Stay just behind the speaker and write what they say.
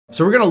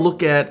So we're gonna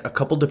look at a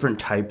couple different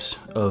types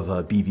of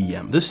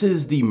BVM. This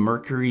is the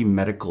Mercury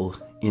Medical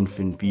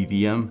Infant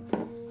BVM,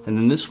 and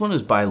then this one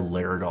is by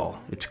Laerdal.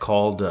 It's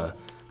called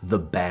the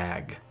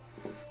Bag.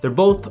 They're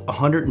both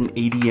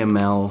 180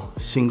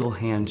 ml single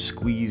hand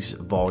squeeze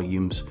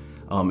volumes.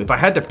 If I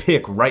had to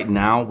pick right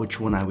now which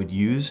one I would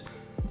use,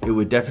 it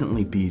would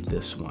definitely be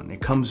this one.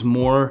 It comes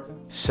more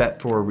set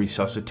for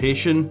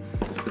resuscitation.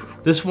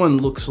 This one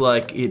looks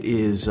like it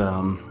is,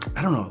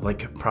 I don't know,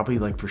 like probably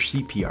like for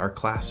CPR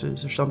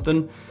classes or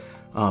something,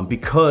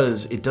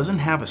 because it doesn't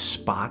have a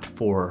spot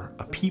for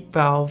a PEEP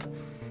valve.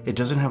 It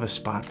doesn't have a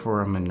spot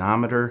for a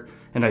manometer.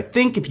 And I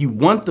think if you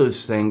want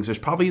those things, there's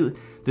probably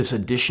this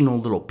additional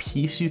little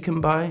piece you can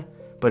buy.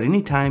 But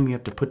anytime you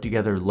have to put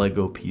together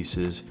Lego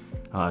pieces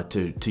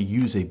to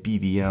use a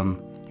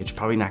BVM, it's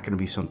probably not gonna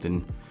be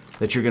something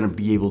that you're gonna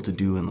be able to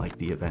do in like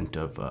the event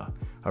of a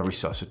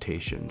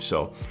resuscitation.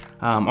 So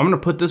I'm gonna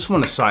put this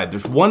one aside.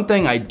 There's one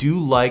thing I do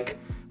like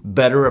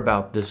better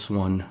about this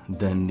one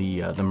than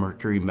the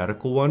Mercury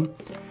Medical one.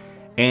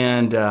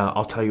 And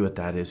I'll tell you what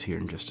that is here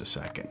in just a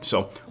second.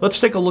 So let's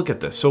take a look at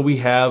this. So we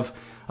have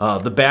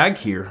the bag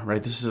here,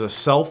 right? This is a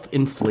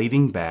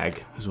self-inflating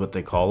bag is what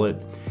they call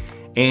it.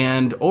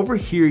 And over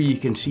here you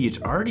can see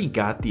it's already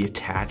got the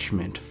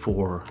attachment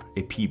for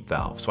a PEEP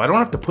valve. So I don't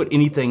have to put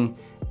anything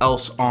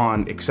else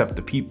on except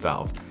the PEEP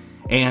valve.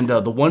 And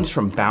the ones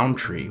from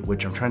Boundtree,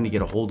 which I'm trying to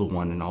get a hold of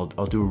one, and I'll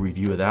do a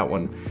review of that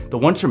one. The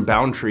ones from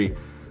Boundtree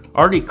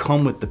already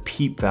come with the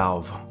PEEP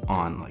valve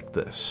on like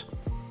this.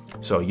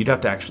 So you'd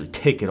have to actually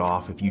take it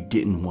off if you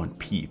didn't want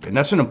PEEP. And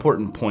that's an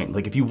important point.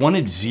 Like if you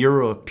wanted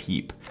 0 of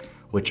PEEP,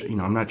 which, you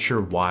know, I'm not sure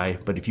why,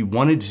 but if you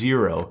wanted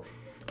 0,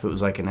 if it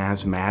was like an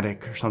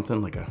asthmatic or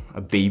something, like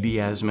a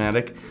baby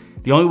asthmatic,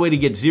 the only way to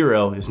get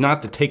 0 is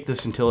not to take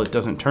this until it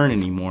doesn't turn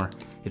anymore.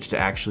 It's to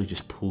actually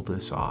just pull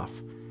this off.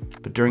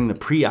 But during the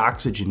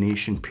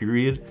pre-oxygenation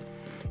period,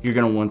 you're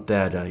gonna want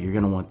that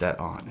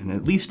on, and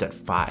at least at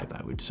 5,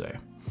 I would say.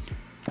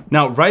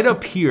 Now, right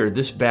up here,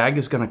 this bag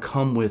is gonna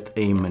come with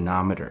a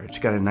manometer. It's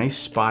got a nice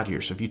spot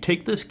here. So if you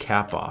take this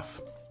cap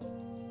off,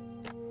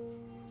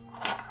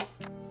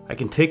 I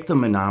can take the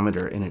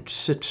manometer and it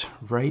sits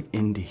right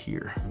into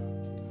here.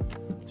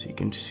 So you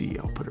can see,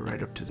 I'll put it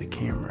right up to the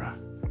camera.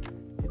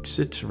 It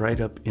sits right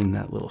up in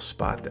that little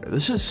spot there.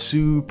 This is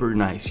super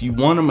nice. You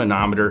want a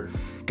manometer,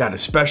 God,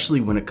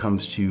 especially when it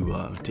comes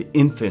to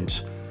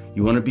infants,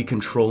 you want to be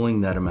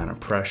controlling that amount of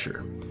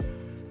pressure.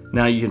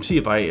 Now you can see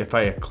if I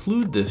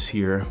occlude this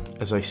here,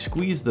 as I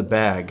squeeze the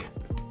bag,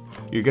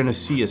 you're going to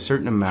see a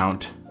certain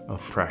amount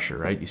of pressure,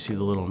 right? You see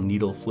the little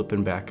needle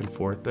flipping back and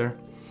forth there.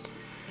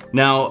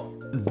 Now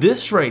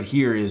this right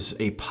here is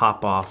a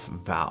pop-off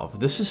valve.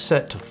 This is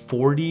set to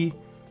 40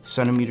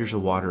 centimeters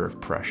of water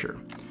of pressure.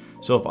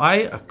 So if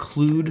I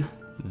occlude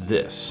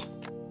this,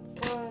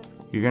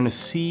 you're gonna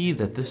see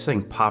that this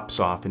thing pops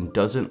off and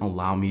doesn't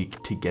allow me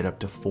to get up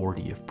to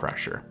 40 of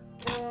pressure.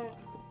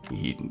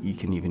 You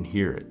can even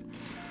hear it.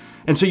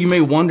 And so you may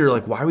wonder,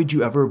 like, why would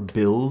you ever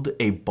build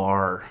a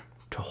bar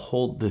to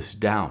hold this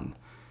down?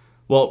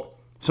 Well,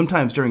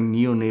 sometimes during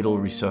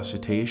neonatal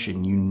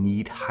resuscitation, you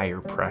need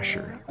higher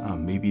pressure.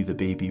 Maybe the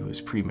baby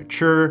was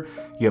premature,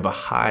 you have a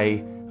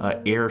high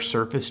air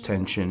surface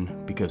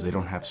tension because they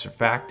don't have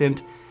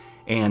surfactant,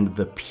 and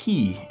the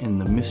P in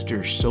the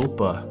Mr.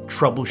 SOPA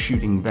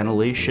troubleshooting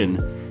ventilation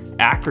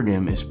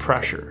acronym is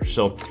pressure.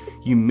 So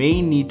you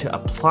may need to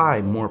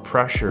apply more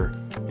pressure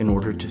in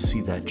order to see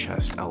that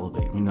chest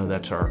elevate. We know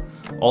that's our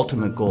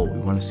ultimate goal. We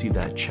want to see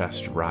that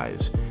chest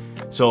rise.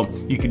 So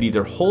you could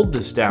either hold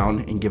this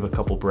down and give a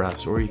couple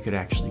breaths, or you could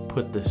actually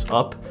put this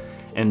up,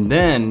 and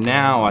then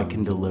now I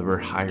can deliver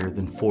higher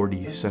than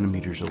 40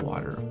 centimeters of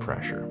water of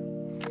pressure.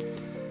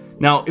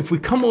 Now, if we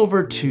come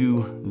over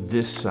to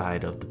this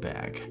side of the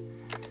bag,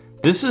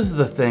 this is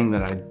the thing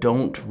that I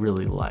don't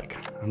really like.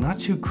 I'm not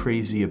too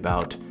crazy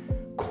about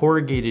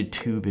corrugated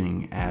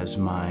tubing as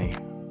my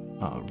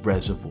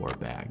reservoir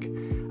bag.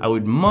 I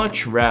would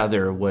much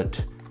rather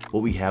what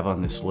we have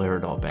on this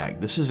Laerdal bag.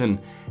 This is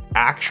an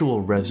actual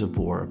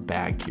reservoir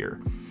bag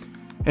here.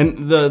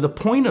 And the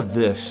point of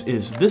this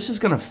is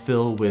gonna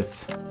fill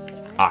with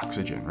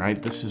oxygen,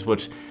 right? This is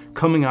what's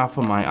coming off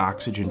of my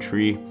oxygen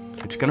tree.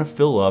 It's gonna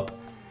fill up,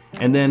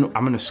 and then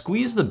I'm gonna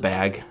squeeze the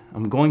bag.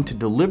 I'm going to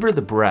deliver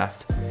the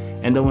breath,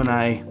 and then when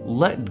I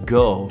let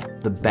go,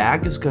 the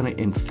bag is gonna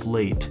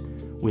inflate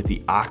with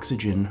the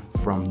oxygen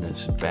from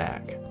this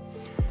bag.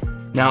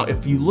 Now,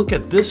 if you look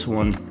at this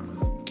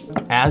one,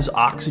 as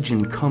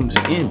oxygen comes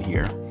in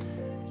here,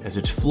 as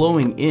it's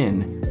flowing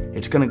in,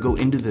 it's gonna go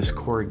into this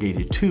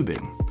corrugated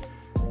tubing.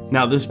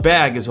 Now, this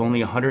bag is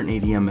only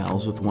 180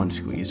 mLs with one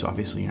squeeze, so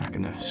obviously you're not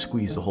gonna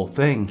squeeze the whole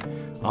thing.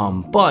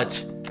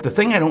 But the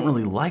thing I don't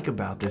really like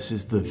about this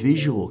is the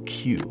visual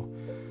cue.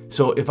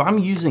 So if I'm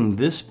using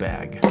this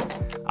bag,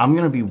 I'm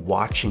gonna be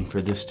watching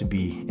for this to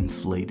be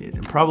inflated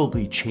and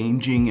probably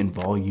changing in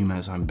volume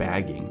as I'm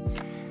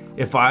bagging.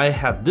 If I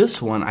have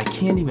this one, I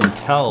can't even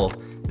tell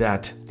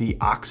that the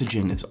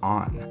oxygen is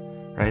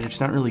on, right? It's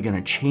not really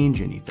gonna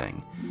change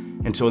anything.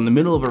 And so in the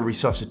middle of a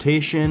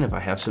resuscitation, if I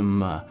have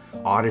some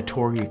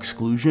auditory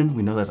exclusion.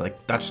 We know that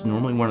like that's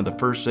normally one of the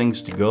first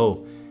things to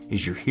go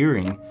is your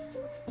hearing.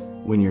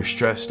 When you're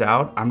stressed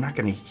out, I'm not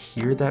gonna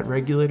hear that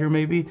regulator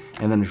maybe,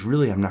 and then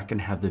I'm not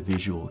gonna have the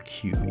visual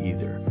cue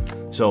either.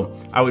 So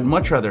I would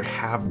much rather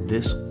have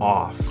this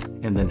off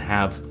and then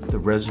have the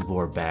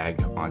reservoir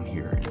bag on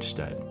here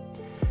instead.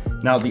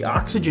 Now the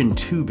oxygen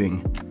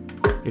tubing,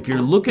 if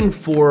you're looking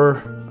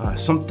for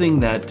something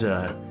that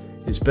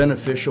is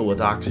beneficial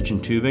with oxygen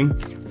tubing,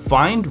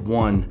 find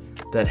one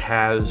that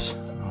has,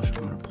 I'm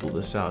gonna pull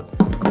this out,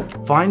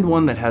 find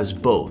one that has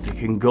both. It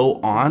can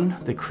go on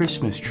the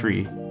Christmas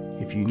tree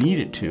if you need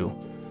it to,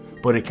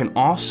 but it can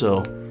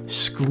also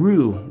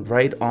screw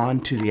right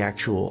onto the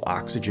actual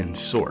oxygen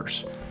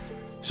source.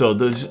 So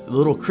those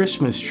little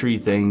Christmas tree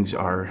things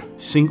are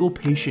single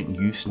patient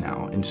use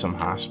now in some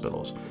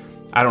hospitals.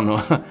 I don't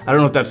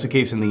know if that's the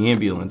case in the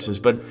ambulances,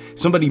 but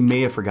somebody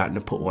may have forgotten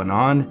to put one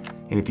on.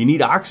 And if you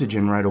need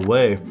oxygen right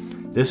away,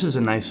 this is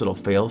a nice little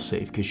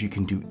fail-safe because you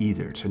can do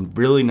either. It's a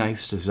really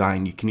nice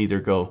design. You can either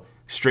go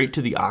straight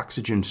to the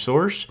oxygen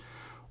source,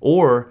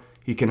 or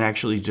you can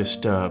actually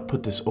just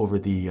put this over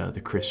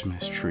the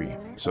Christmas tree.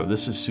 So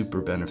this is super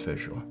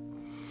beneficial.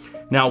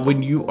 Now,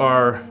 when you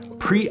are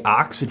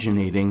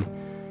pre-oxygenating,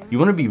 you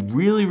want to be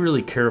really,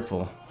 really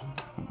careful.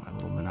 Oh, my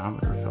little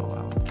manometer fell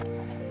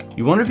out.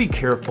 You want to be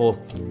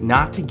careful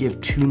not to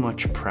give too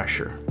much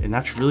pressure, and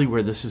that's really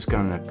where this is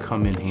going to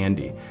come in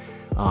handy.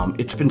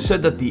 It's been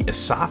said that the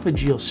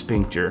esophageal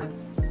sphincter,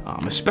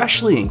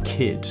 especially in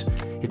kids,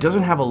 it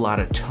doesn't have a lot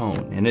of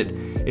tone, and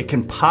it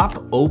can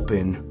pop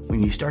open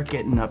when you start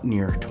getting up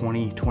near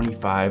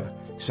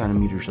 20-25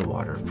 centimeters of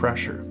water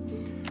pressure.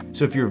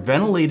 So if you're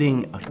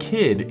ventilating a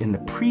kid in the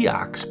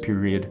pre-ox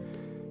period,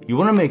 you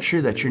want to make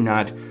sure that you're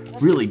not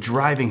really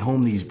driving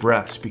home these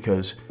breaths,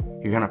 because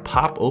you're going to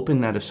pop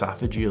open that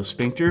esophageal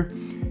sphincter,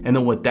 and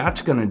then what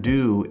that's going to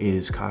do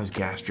is cause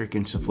gastric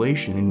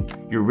insufflation,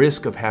 and your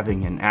risk of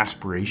having an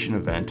aspiration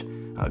event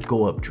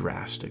go up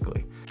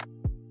drastically.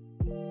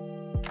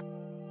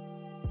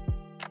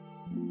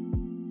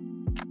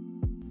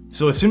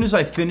 So as soon as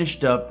I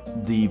finished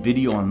up the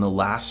video on the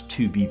last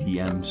 2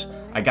 BVMs,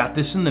 I got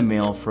this in the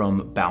mail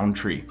from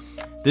Boundtree.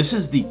 This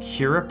is the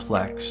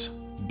Curaplex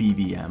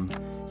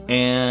BVM,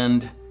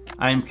 and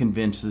I'm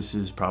convinced this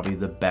is probably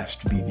the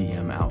best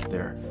BVM out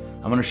there.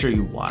 I'm gonna show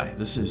you why.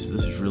 This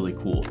is really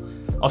cool.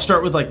 I'll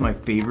start with like my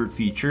favorite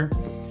feature.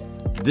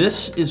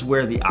 This is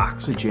where the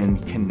oxygen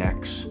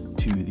connects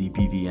to the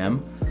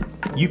BVM.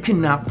 You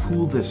cannot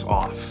pull this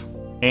off.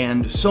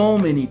 And so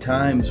many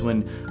times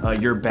when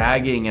you're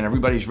bagging and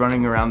everybody's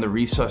running around the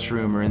resus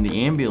room or in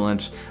the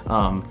ambulance,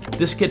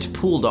 this gets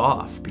pulled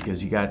off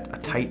because you got a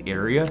tight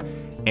area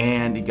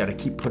and you got to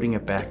keep putting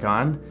it back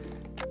on.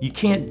 You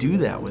can't do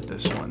that with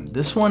this one.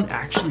 This one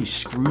actually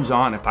screws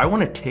on. If I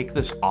want to take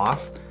this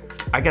off,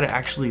 I got to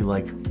actually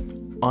like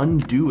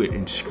undo it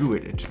and screw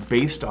it. It's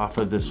based off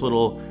of this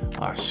little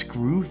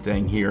screw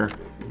thing here.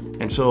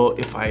 And so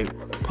if I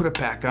put it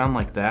back on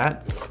like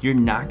that, you're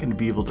not going to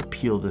be able to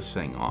peel this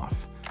thing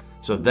off.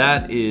 So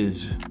that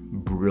is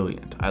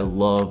brilliant. I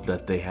love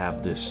that they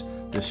have this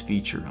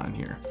feature on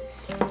here.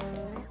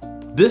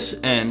 This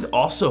end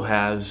also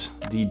has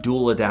the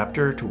dual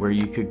adapter to where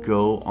you could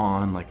go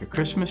on like a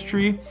Christmas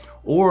tree,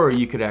 or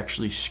you could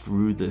actually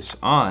screw this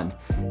on.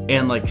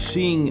 And like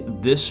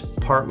seeing this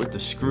part with the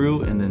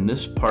screw and then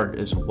this part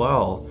as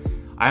well,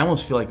 I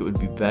almost feel like it would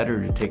be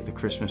better to take the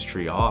Christmas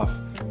tree off,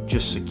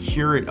 just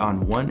secure it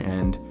on one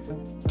end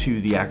to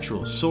the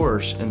actual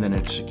source, and then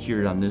it's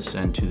secured on this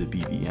end to the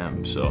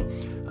BVM. So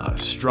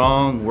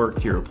strong work,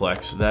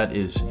 Curaplex.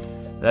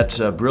 That's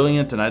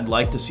brilliant, and I'd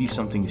like to see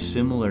something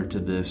similar to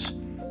this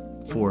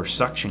for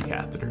suction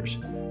catheters,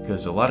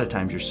 because a lot of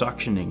times you're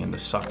suctioning and the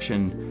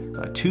suction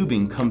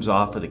tubing comes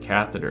off of the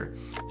catheter.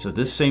 So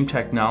this same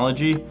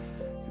technology,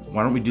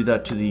 why don't we do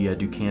that to the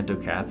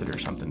Ducanto catheter or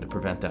something to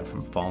prevent that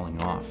from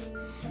falling off?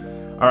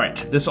 All right,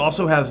 this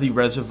also has the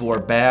reservoir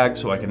bag,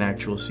 so I can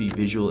actually see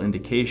visual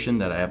indication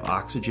that I have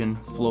oxygen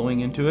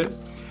flowing into it.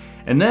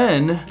 And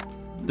then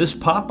this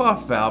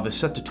pop-off valve is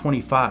set to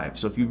 25.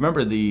 So if you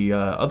remember the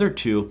other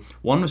two,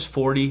 one was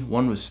 40,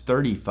 one was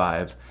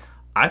 35.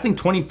 I think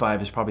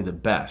 25 is probably the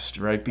best,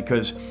 right?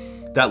 Because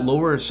that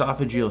lower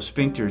esophageal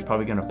sphincter is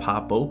probably gonna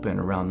pop open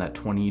around that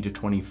 20 to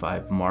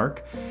 25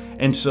 mark.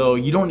 And so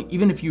you don't,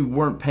 even if you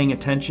weren't paying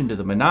attention to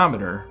the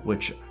manometer,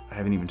 which I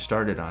haven't even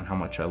started on how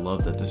much I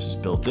love that this is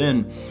built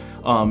in,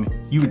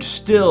 you would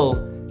still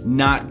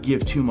not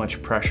give too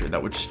much pressure.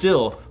 That would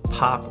still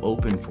pop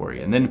open for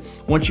you. And then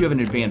once you have an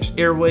advanced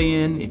airway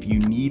in, if you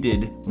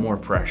needed more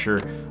pressure,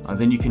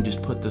 then you can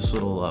just put this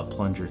little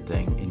plunger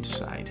thing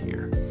inside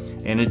here.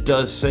 And it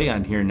does say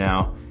on here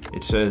now,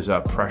 it says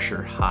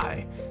pressure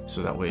high.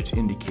 So that way it's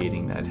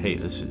indicating that, hey,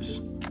 this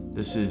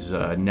is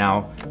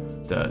now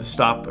the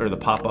stop or the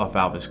pop-off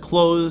valve is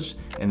closed,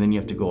 and then you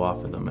have to go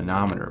off of the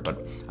manometer.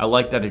 But I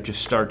like that it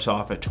just starts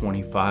off at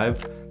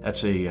 25.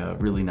 That's a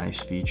really nice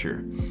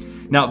feature.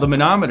 Now the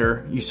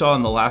manometer, you saw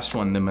in the last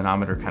one, the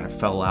manometer kind of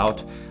fell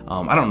out.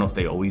 I don't know if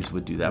they always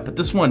would do that, but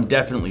this one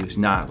definitely is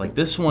not. Like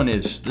this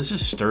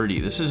is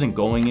sturdy. This isn't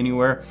going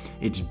anywhere.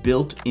 It's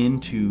built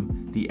into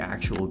the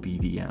actual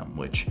BVM,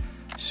 which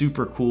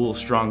super cool,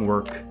 strong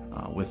work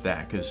with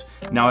that, because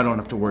now I don't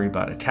have to worry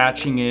about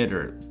attaching it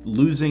or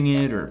losing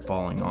it or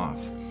falling off.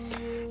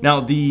 Now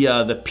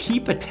the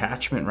Peep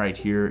attachment right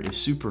here is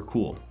super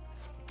cool.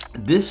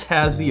 This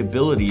has the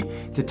ability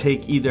to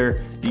take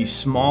either these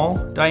small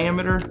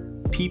diameter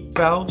PEEP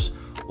valves,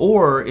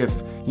 or if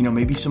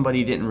maybe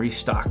somebody didn't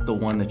restock the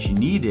one that you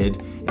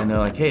needed and they're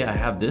like, hey, I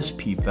have this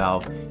PEEP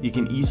valve, you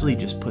can easily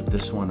just put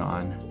this one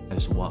on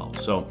as well.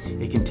 So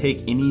it can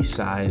take any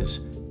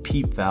size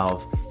PEEP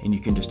valve and you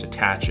can just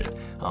attach it.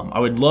 I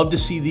would love to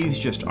see these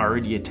just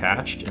already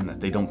attached and that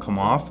they don't come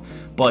off,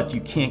 but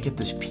you can't get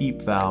this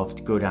PEEP valve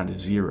to go down to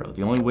 0.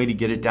 The only way to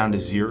get it down to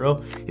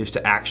 0 is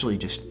to actually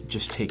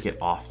just take it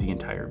off the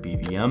entire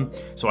BVM.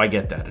 So I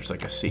get that, it's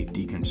like a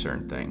safety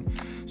concern thing.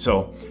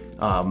 So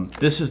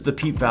this is the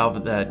PEEP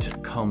valve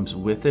that comes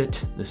with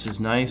it. This is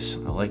nice,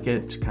 I like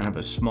it. It's kind of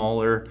a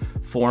smaller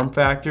form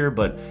factor,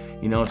 but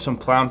if some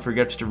clown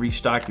forgets to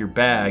restock your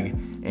bag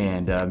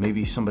and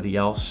maybe somebody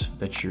else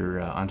that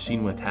you're on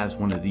scene with has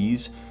one of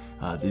these,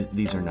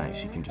 these are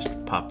nice. You can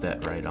just pop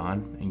that right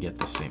on and get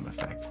the same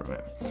effect from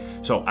it.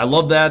 So I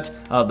love that.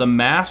 The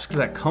mask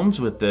that comes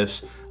with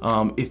this,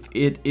 if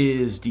it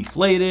is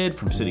deflated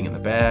from sitting in the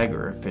bag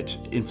or if it's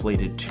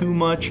inflated too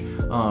much,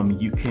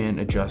 you can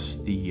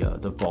adjust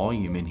the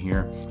volume in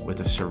here with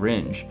a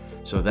syringe.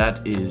 So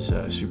that is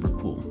super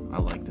cool. I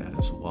like that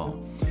as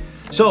well.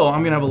 So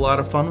I'm gonna have a lot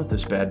of fun with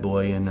this bad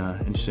boy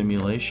in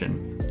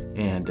simulation,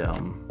 and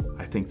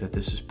I think that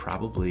this is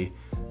probably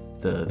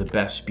the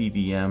best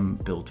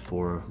BVM built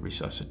for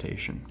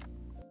resuscitation.